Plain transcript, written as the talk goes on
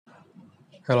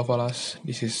Hello, fellas.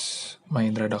 This is my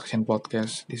introduction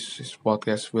podcast. This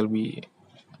podcast will be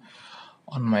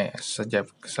on my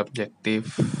subjective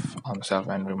on self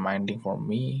and reminding for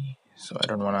me. So I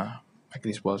don't wanna make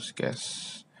this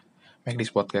podcast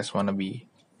wanna be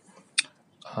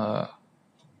uh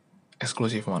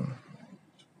exclusive one.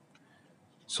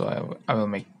 So I will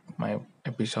make my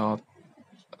episode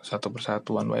satu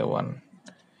persatu one by one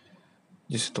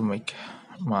just to make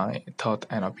my thought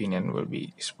and opinion will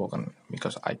be spoken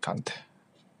because I can't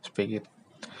speak it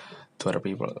to other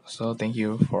people. So thank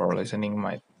you for listening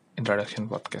my introduction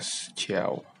podcast.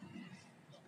 Ciao.